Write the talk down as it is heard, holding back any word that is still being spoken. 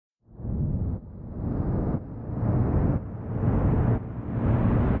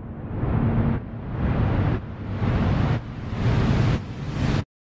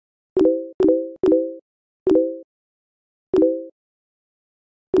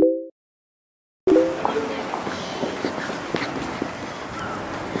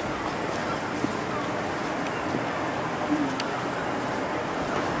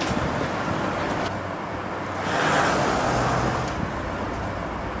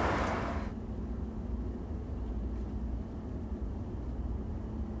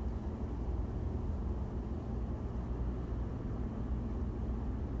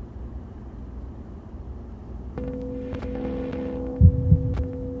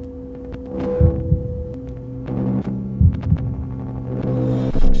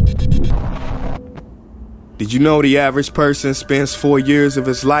Did you know the average person spends 4 years of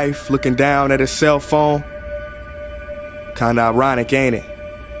his life looking down at his cell phone? Kinda ironic, ain't it?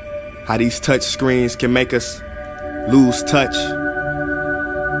 How these touch screens can make us lose touch.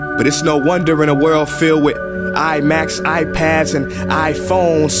 But it's no wonder in a world filled with iMacs, iPads, and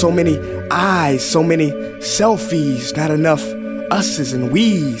iPhones, so many eyes, so many selfies, not enough us's and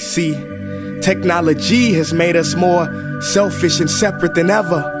we's. See, technology has made us more selfish and separate than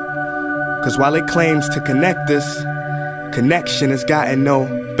ever. Cause while it claims to connect us, connection has gotten no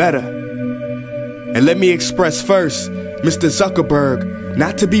better. And let me express first, Mr. Zuckerberg,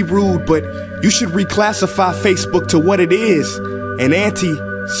 not to be rude, but you should reclassify Facebook to what it is, an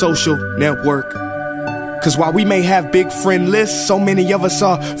anti-social network. Cause while we may have big friend lists, so many of us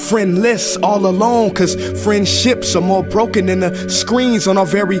are friendless all alone. Cause friendships are more broken than the screens on our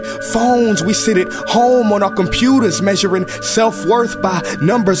very phones. We sit at home on our computers measuring self-worth by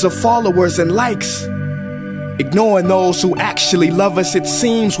numbers of followers and likes. Ignoring those who actually love us, it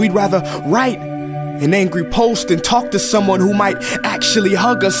seems we'd rather write an angry post and talk to someone who might actually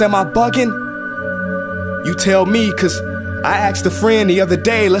hug us. Am I bugging? You tell me, cause I asked a friend the other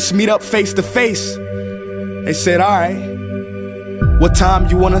day, let's meet up face to face. They said, alright, what time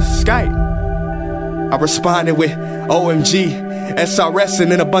you wanna Skype? I responded with OMG, SRS,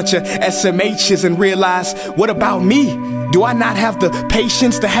 and then a bunch of SMHs and realized, what about me? Do I not have the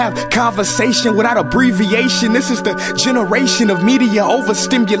patience to have conversation without abbreviation? This is the generation of media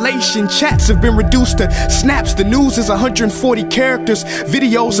overstimulation. Chats have been reduced to snaps. The news is 140 characters.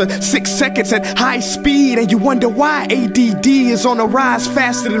 Videos are 6 seconds at high speed. And you wonder why ADD is on the rise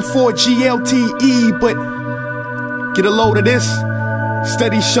faster than 4G LTE. But get a load of this.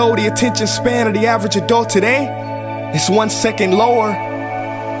 Studies show the attention span of the average adult today is 1 second lower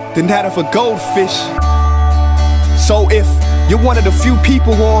than that of a goldfish. So if you're one of the few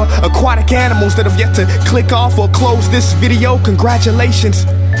people or aquatic animals that have yet to click off or close this video, congratulations.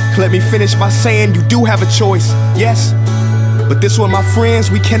 Let me finish by saying you do have a choice, yes. But this one, my friends,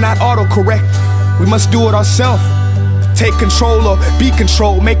 we cannot autocorrect. We must do it ourselves. Take control or be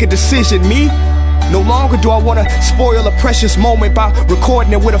controlled, make a decision. Me? No longer do I want to spoil a precious moment by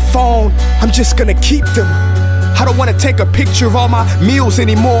recording it with a phone. I'm just gonna keep them. I don't want to take a picture of all my meals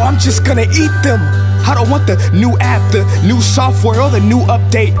anymore. I'm just gonna eat them. I don't want the new app, the new software, or the new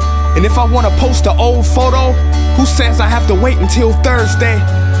update. And if I want to post an old photo, who says I have to wait until Thursday?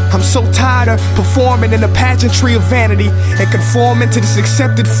 I'm so tired of performing in the pageantry of vanity and conforming to this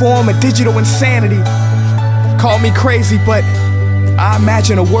accepted form of digital insanity. Call me crazy, but I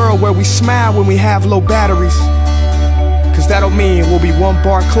imagine a world where we smile when we have low batteries. Cause that'll mean we'll be one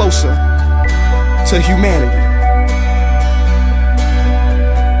bar closer to humanity.